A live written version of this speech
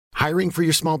Hiring for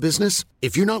your small business?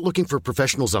 If you're not looking for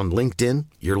professionals on LinkedIn,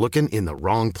 you're looking in the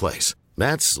wrong place.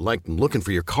 That's like looking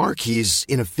for your car keys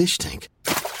in a fish tank.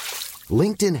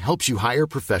 LinkedIn helps you hire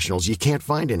professionals you can't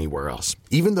find anywhere else,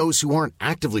 even those who aren't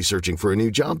actively searching for a new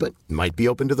job but might be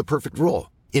open to the perfect role.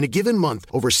 In a given month,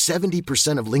 over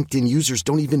 70% of LinkedIn users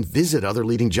don't even visit other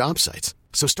leading job sites.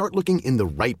 So start looking in the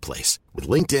right place. With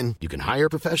LinkedIn, you can hire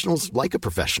professionals like a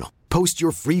professional. Post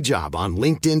your free job on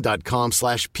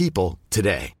linkedin.com/people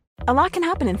today. A lot can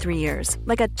happen in 3 years,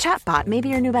 like a chatbot may be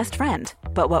your new best friend.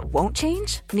 But what won't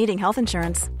change? Needing health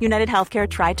insurance. United Healthcare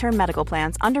Tri-Term Medical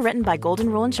Plans, underwritten by Golden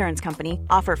Rule Insurance Company,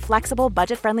 offer flexible,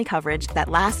 budget-friendly coverage that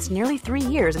lasts nearly 3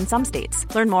 years in some states.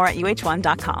 Learn more at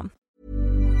uh1.com.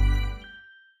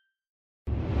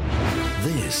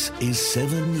 This is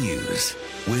 7 News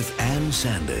with Ann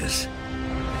Sanders.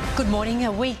 Good morning.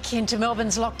 A week into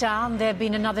Melbourne's lockdown, there have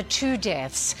been another 2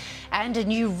 deaths and a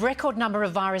new record number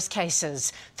of virus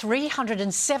cases,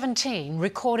 317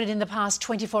 recorded in the past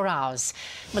 24 hours.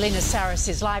 Melina Saris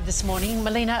is live this morning.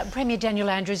 Melina, Premier Daniel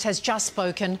Andrews has just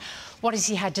spoken. What has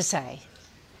he had to say?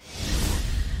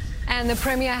 And the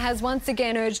Premier has once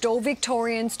again urged all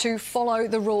Victorians to follow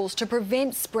the rules to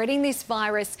prevent spreading this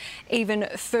virus even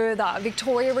further.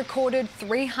 Victoria recorded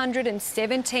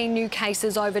 317 new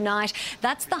cases overnight.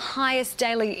 That's the highest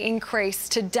daily increase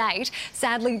to date.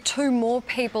 Sadly, 2 more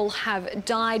people have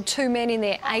died. 2 men in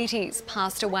their 80s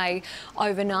passed away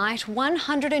overnight.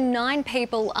 109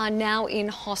 people are now in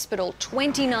hospital.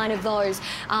 29 of those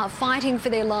are fighting for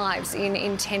their lives in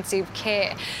intensive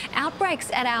care.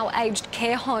 Outbreaks at our aged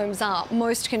care homes are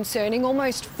most concerning.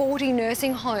 Almost 40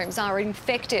 nursing homes are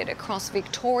infected across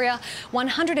Victoria.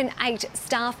 108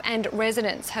 staff and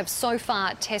residents have so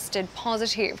far tested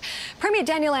positive. Premier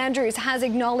Daniel Andrews has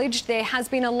acknowledged there has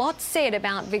been a lot said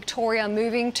about Victoria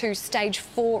moving to stage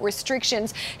 4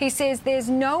 restrictions. He says there's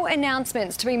no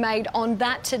announcements to be made on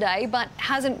that today, but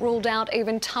hasn't ruled out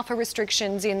even tougher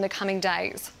restrictions in the coming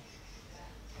days.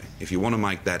 If you want to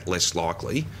make that less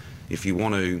likely, if you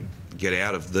want to get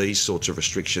out of these sorts of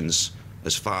restrictions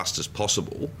as fast as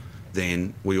possible,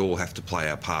 then we all have to play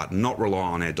our part and not rely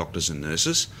on our doctors and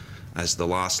nurses as the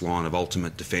last line of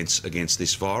ultimate defence against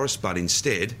this virus, but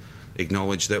instead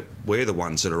acknowledge that we're the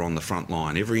ones that are on the front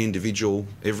line. Every individual,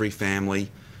 every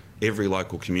family, every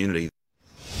local community.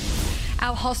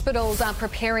 Our hospitals are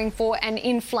preparing for an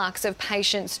influx of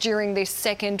patients during this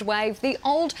second wave. The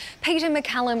old Peter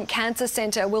MacCallum Cancer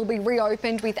Centre will be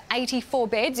reopened with 84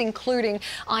 beds, including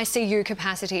ICU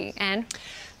capacity. Anne?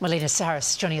 Melina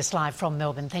Saris joining us live from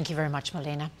Melbourne. Thank you very much,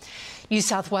 Melina. New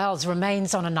South Wales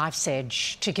remains on a knife's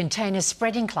edge to contain a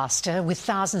spreading cluster, with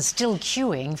thousands still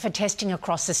queuing for testing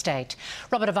across the state.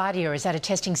 Robert Avadia is at a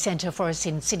testing centre for us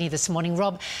in Sydney this morning.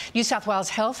 Rob, New South Wales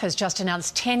Health has just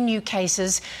announced 10 new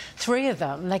cases. 3 of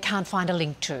them they can't find a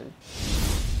link to.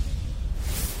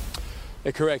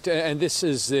 Correct, and this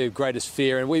is the greatest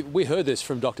fear, and we heard this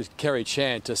from Dr Kerry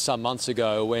Chant some months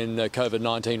ago when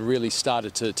COVID-19 really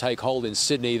started to take hold in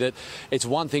Sydney, that it's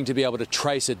one thing to be able to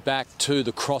trace it back to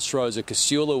the crossroads of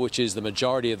Casula, which is the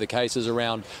majority of the cases,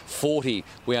 around 40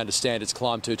 we understand it's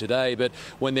climbed to today, but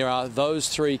when there are those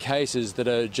 3 cases that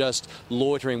are just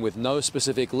loitering with no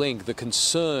specific link, the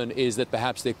concern is that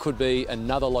perhaps there could be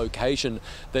another location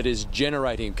that is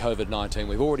generating COVID-19.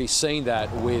 We've already seen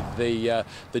that with the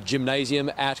gymnasium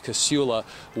at Casula,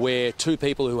 where 2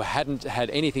 people who hadn't had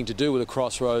anything to do with the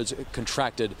crossroads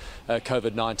contracted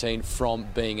COVID-19 from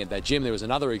being at that gym. There was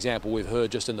another example we've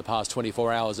heard just in the past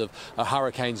 24 hours of a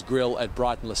Hurricanes Grill at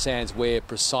Brighton Le Sands, where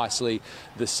precisely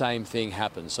the same thing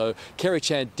happened. So Kerry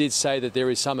Chant did say that there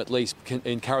is some at least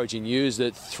encouraging news,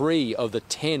 that 3 of the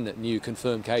 10 new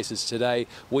confirmed cases today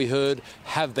we heard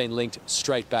have been linked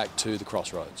straight back to the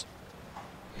crossroads.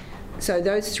 So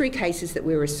those 3 cases that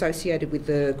were associated with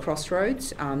the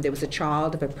crossroads, there was a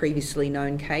child of a previously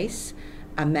known case,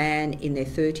 a man in their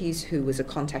 30s who was a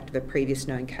contact of a previous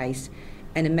known case,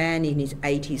 and a man in his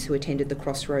 80s who attended the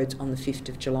crossroads on the 5th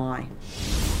of July.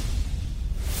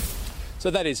 So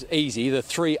that is easy. The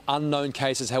 3 unknown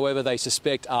cases, however, they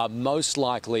suspect are most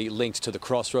likely linked to the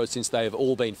crossroads, since they have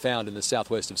all been found in the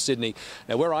southwest of Sydney.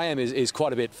 Now, where I am is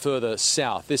quite a bit further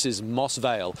south. This is Moss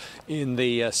Vale in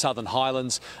the Southern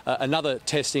Highlands. Another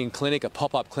testing clinic, a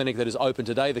pop-up clinic that is open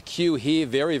today. The queue here,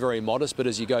 very, very modest, but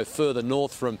as you go further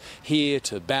north from here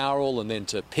to Bowral and then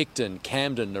to Picton,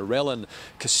 Camden, Narellan,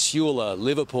 Casula,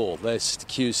 Liverpool, those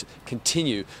queues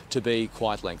continue to be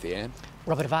quite lengthy, Anne.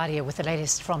 Robert Avadia with the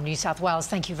latest from New South Wales.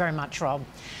 Thank you very much, Rob.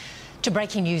 To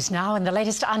breaking news now, and the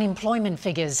latest unemployment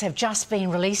figures have just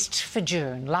been released for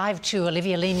June. Live to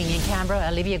Olivia Leeming in Canberra.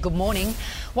 Olivia, good morning.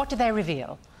 What do they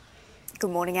reveal? Good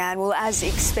morning, Anne. Well, as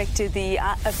expected, the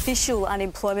official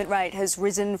unemployment rate has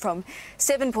risen from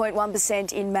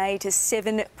 7.1% in May to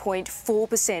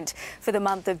 7.4% for the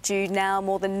month of June. Now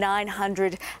more than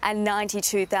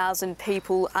 992,000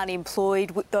 people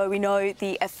unemployed, though we know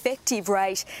the effective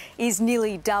rate is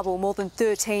nearly double, more than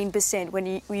 13%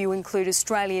 when you include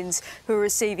Australians who are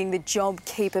receiving the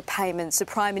JobKeeper payments. The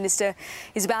Prime Minister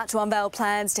is about to unveil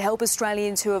plans to help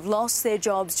Australians who have lost their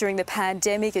jobs during the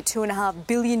pandemic, a $2.5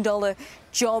 billion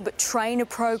job trainer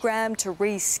program to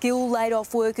re-skill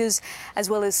laid-off workers as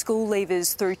well as school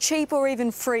leavers through cheap or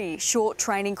even free short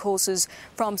training courses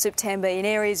from September in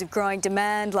areas of growing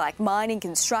demand like mining,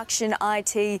 construction,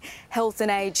 IT, health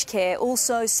and aged care.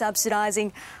 Also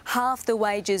subsidising half the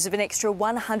wages of an extra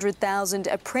 100,000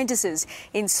 apprentices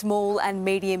in small and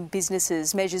medium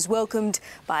businesses. Measures welcomed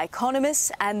by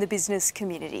economists and the business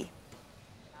community.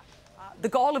 The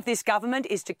goal of this government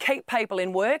is to keep people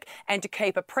in work and to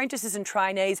keep apprentices and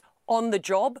trainees on the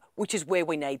job, which is where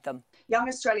we need them. Young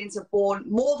Australians have borne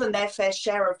more than their fair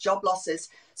share of job losses.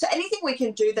 So anything we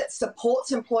can do that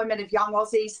supports employment of young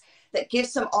Aussies, that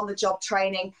gives them on-the-job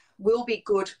training, will be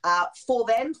good for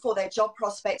them, for their job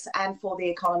prospects and for the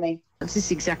economy. This is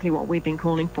exactly what we've been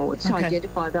calling for, to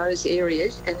identify those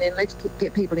areas and then let's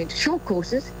get people into short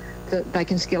courses so that they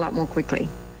can skill up more quickly.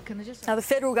 Now, the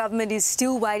federal government is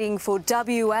still waiting for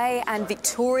WA and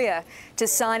Victoria to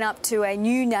sign up to a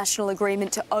new national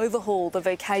agreement to overhaul the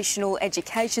vocational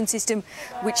education system,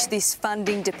 which this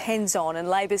funding depends on. And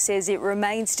Labor says it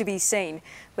remains to be seen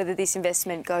whether this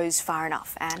investment goes far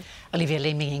enough. Anne? Olivia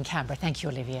Leeming in Canberra. Thank you,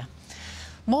 Olivia.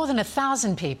 More than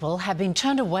 1,000 people have been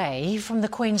turned away from the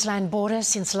Queensland border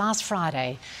since last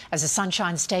Friday as the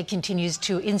Sunshine State continues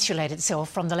to insulate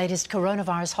itself from the latest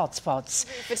coronavirus hotspots.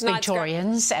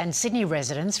 Victorians and Sydney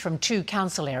residents from 2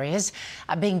 council areas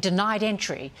are being denied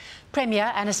entry.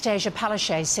 Premier Anastasia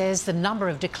Palaszczuk says the number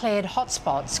of declared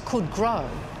hotspots could grow.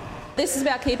 This is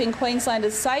about keeping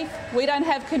Queenslanders safe. We don't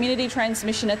have community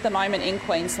transmission at the moment in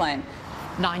Queensland.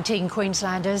 19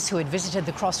 Queenslanders who had visited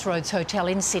the Crossroads Hotel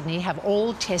in Sydney have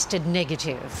all tested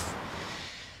negative.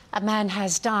 A man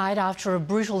has died after a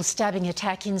brutal stabbing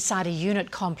attack inside a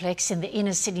unit complex in the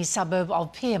inner Sydney suburb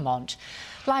of Pyrmont.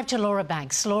 Live to Laura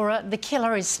Banks. Laura, the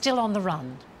killer is still on the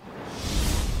run.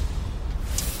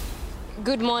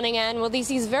 Good morning, Anne. Well,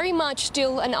 this is very much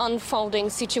still an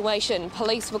unfolding situation.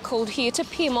 Police were called here to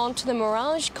Pyrmont to the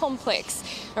Mirage complex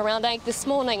around 8 this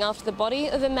morning after the body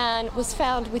of a man was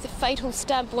found with fatal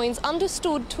stab wounds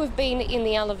understood to have been in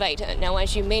the elevator. Now,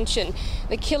 as you mentioned,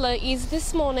 the killer is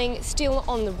this morning still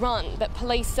on the run, but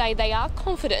police say they are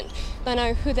confident they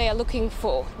know who they are looking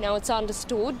for. Now, it's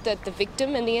understood that the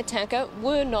victim and the attacker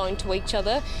were known to each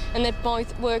other and that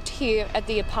both worked here at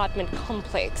the apartment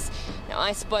complex. Now,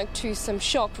 I spoke to some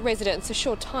shocked residents a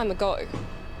short time ago.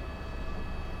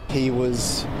 He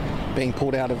was being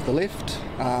pulled out of the lift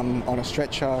on a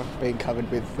stretcher, being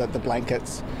covered with the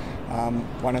blankets.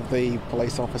 One of the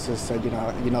police officers said, you're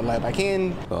not allowed back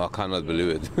in. Oh, I cannot believe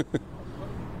it.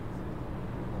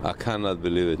 I cannot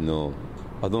believe it, no.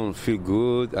 I don't feel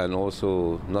good and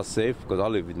also not safe because I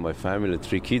live with my family,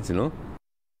 3 kids, Now,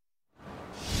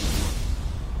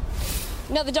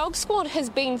 the dog squad has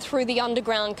been through the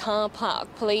underground car park.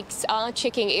 Police are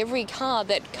checking every car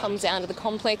that comes out of the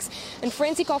complex and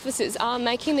forensic officers are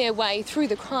making their way through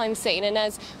the crime scene. And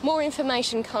as more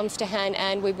information comes to hand,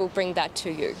 Anne, we will bring that to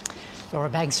you. Laura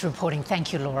Banks reporting.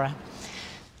 Thank you, Laura.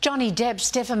 Johnny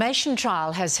Depp's defamation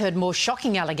trial has heard more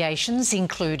shocking allegations,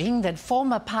 including that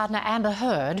former partner Amber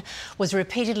Heard was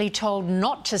repeatedly told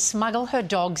not to smuggle her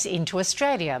dogs into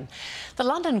Australia. The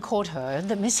London court heard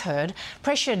that Miss Heard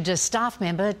pressured a staff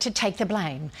member to take the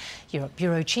blame. Europe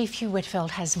Bureau Chief Hugh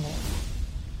Whitfield has more.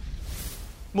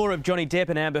 More of Johnny Depp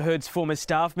and Amber Heard's former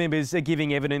staff members are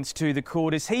giving evidence to the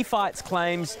court as he fights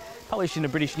claims published in a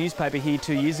British newspaper here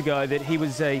 2 years ago that he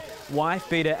was a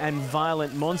wife-beater and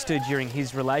violent monster during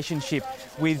his relationship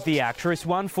with the actress.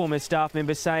 One former staff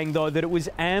member saying, though, that it was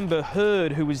Amber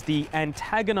Heard who was the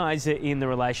antagoniser in the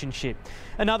relationship.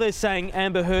 Another saying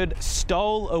Amber Heard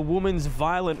stole a woman's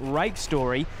violent rape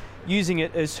story, using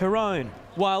it as her own.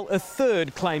 While a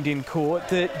third claimed in court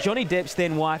that Johnny Depp's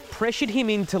then wife pressured him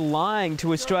into lying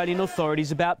to Australian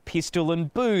authorities about Pistol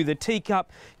and Boo, the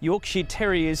teacup Yorkshire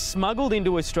Terriers smuggled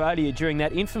into Australia during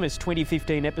that infamous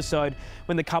 2015 episode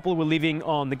when the couple were living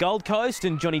on the Gold Coast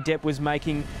and Johnny Depp was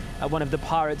making one of the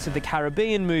Pirates of the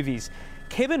Caribbean movies.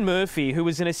 Kevin Murphy, who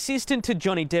was an assistant to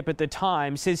Johnny Depp at the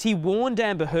time, says he warned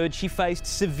Amber Heard she faced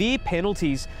severe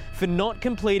penalties for not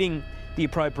completing the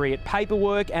appropriate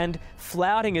paperwork and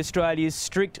flouting Australia's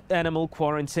strict animal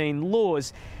quarantine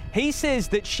laws. He says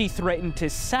that she threatened to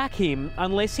sack him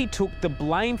unless he took the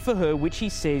blame for her, which he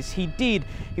says he did.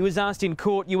 He was asked in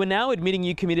court, "You are now admitting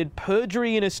you committed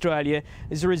perjury in Australia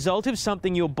as a result of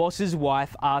something your boss's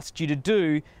wife asked you to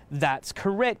do." "That's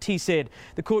correct," he said.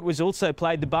 The court was also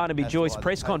played the Barnaby Joyce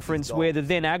press conference where the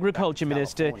then Agriculture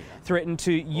Minister threatened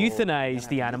to euthanize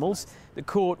the animals. The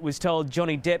court was told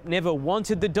Johnny Depp never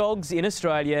wanted the dogs in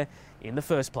Australia in the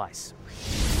first place.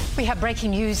 We have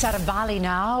breaking news out of Bali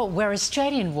now, where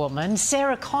Australian woman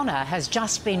Sarah Connor has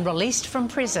just been released from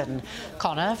prison.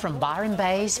 Connor from Byron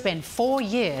Bay spent 4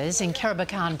 years in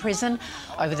Kerobokan prison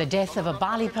over the death of a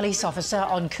Bali police officer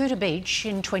on Kuta Beach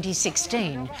in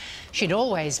 2016. She'd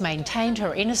always maintained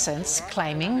her innocence,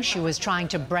 claiming she was trying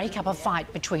to break up a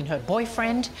fight between her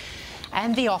boyfriend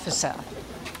and the officer.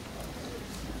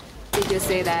 Did you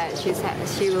say that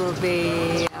she will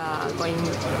be going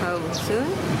home soon?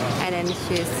 And then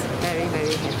she's very,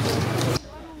 very happy.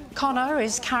 Connor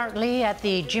is currently at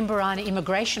the Jimbaran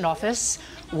Immigration Office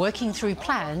working through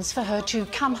plans for her to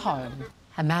come home.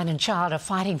 A man and child are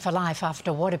fighting for life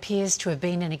after what appears to have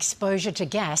been an exposure to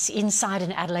gas inside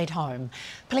an Adelaide home.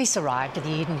 Police arrived at the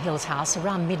Eden Hills house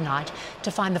around midnight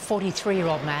to find the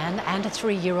 43-year-old man and a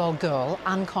 3-year-old girl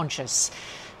unconscious.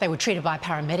 They were treated by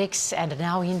paramedics and are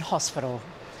now in hospital.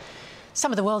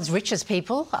 Some of the world's richest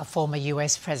people, a former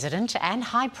US president and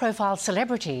high-profile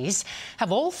celebrities,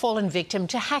 have all fallen victim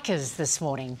to hackers this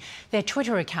morning. Their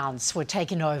Twitter accounts were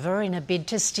taken over in a bid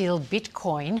to steal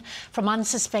Bitcoin from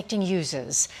unsuspecting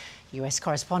users. US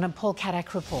correspondent Paul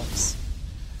Kadak reports.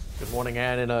 Good morning,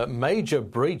 Anne. In a major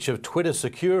breach of Twitter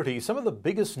security, some of the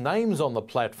biggest names on the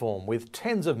platform with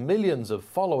tens of millions of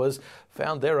followers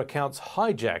found their accounts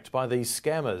hijacked by these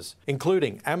scammers,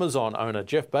 including Amazon owner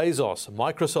Jeff Bezos,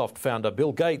 Microsoft founder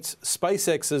Bill Gates,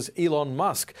 SpaceX's Elon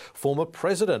Musk, former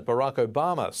President Barack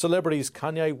Obama, celebrities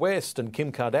Kanye West and Kim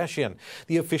Kardashian,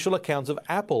 the official accounts of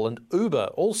Apple and Uber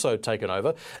also taken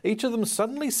over, each of them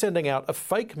suddenly sending out a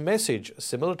fake message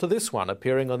similar to this one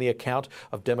appearing on the account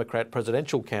of Democrat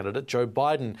presidential candidate Joe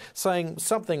Biden, saying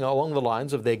something along the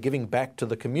lines of they're giving back to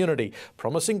the community,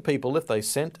 promising people if they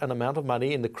sent an amount of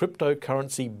money in the cryptocurrency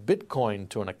Bitcoin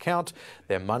to an account,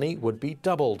 their money would be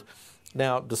doubled.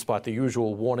 Now, despite the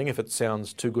usual warning, if it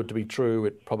sounds too good to be true,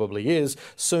 it probably is,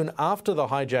 soon after the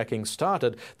hijacking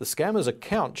started, the scammer's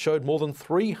account showed more than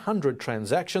 300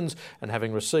 transactions and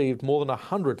having received more than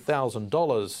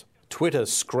 $100,000. Twitter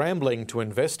scrambling to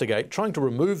investigate, trying to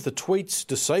remove the tweets,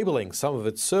 disabling some of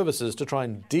its services to try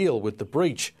and deal with the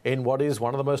breach in what is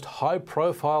one of the most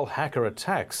high-profile hacker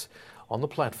attacks on the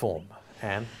platform.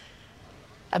 Anne?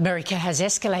 America has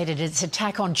escalated its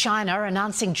attack on China,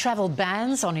 announcing travel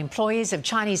bans on employees of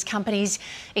Chinese companies,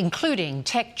 including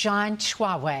tech giant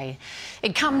Huawei.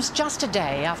 It comes just a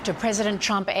day after President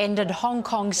Trump ended Hong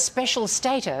Kong's special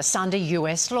status under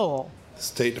US law. The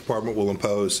State Department will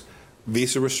impose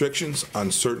visa restrictions on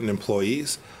certain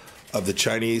employees of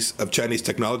Chinese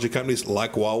technology companies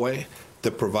like Huawei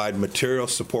that provide material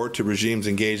support to regimes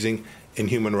engaging in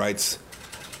human rights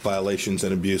violations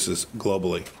and abuses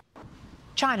globally.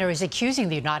 China is accusing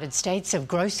the United States of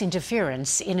gross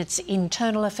interference in its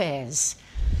internal affairs.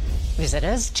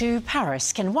 Visitors to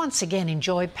Paris can once again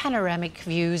enjoy panoramic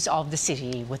views of the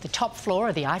city, with the top floor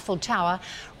of the Eiffel Tower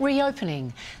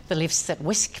reopening. The lifts that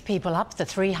whisk people up the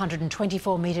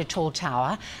 324-metre tall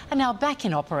tower are now back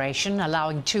in operation,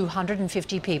 allowing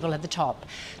 250 people at the top.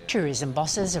 Tourism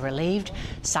bosses are relieved.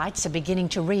 Sites are beginning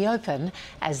to reopen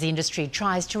as the industry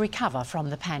tries to recover from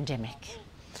the pandemic.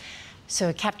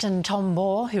 Sir Captain Tom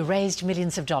Moore, who raised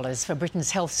millions of dollars for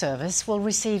Britain's health service, will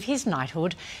receive his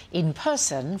knighthood in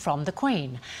person from the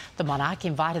Queen. The monarch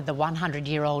invited the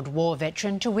 100-year-old war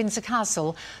veteran to Windsor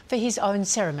Castle for his own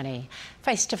ceremony.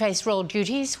 Face-to-face royal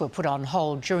duties were put on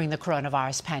hold during the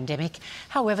coronavirus pandemic.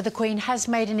 However, the Queen has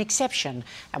made an exception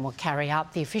and will carry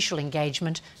out the official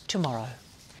engagement tomorrow.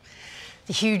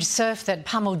 The huge surf that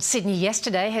pummeled Sydney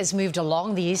yesterday has moved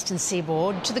along the eastern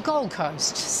seaboard to the Gold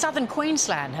Coast. Southern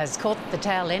Queensland has caught the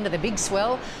tail end of the big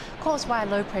swell caused by a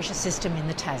low-pressure system in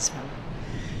the Tasman.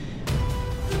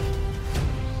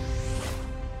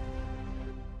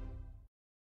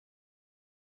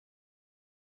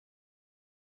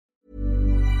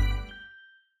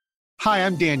 Hi,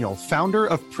 I'm Daniel, founder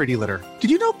of Pretty Litter.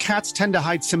 Did you know cats tend to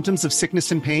hide symptoms of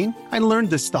sickness and pain? I learned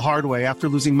this the hard way after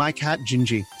losing my cat,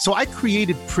 Gingy. So I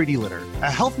created Pretty Litter, a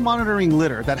health monitoring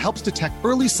litter that helps detect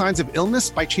early signs of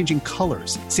illness by changing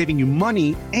colors, saving you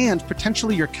money and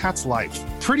potentially your cat's life.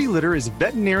 Pretty Litter is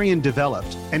veterinarian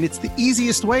developed, and it's the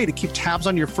easiest way to keep tabs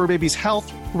on your fur baby's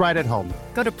health right at home.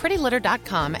 Go to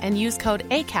prettylitter.com and use code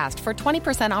ACAST for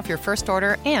 20% off your first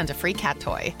order and a free cat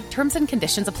toy. Terms and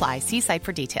conditions apply. See site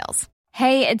for details.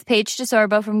 Hey, it's Paige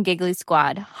DeSorbo from Giggly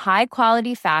Squad. High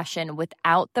quality fashion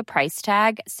without the price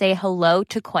tag. Say hello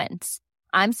to Quince.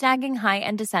 I'm snagging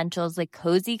high-end essentials like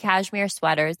cozy cashmere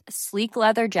sweaters, sleek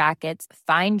leather jackets,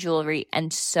 fine jewelry,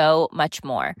 and so much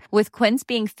more. With Quince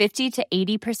being 50 to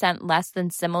 80% less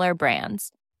than similar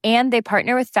brands. And they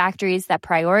partner with factories that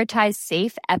prioritize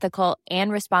safe, ethical,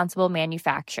 and responsible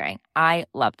manufacturing. I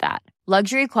love that.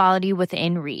 Luxury quality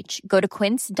within reach. Go to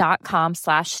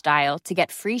quince.com/style to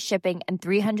get free shipping and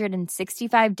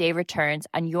 365-day returns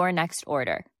on your next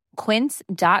order.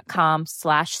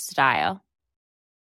 Quince.com/style.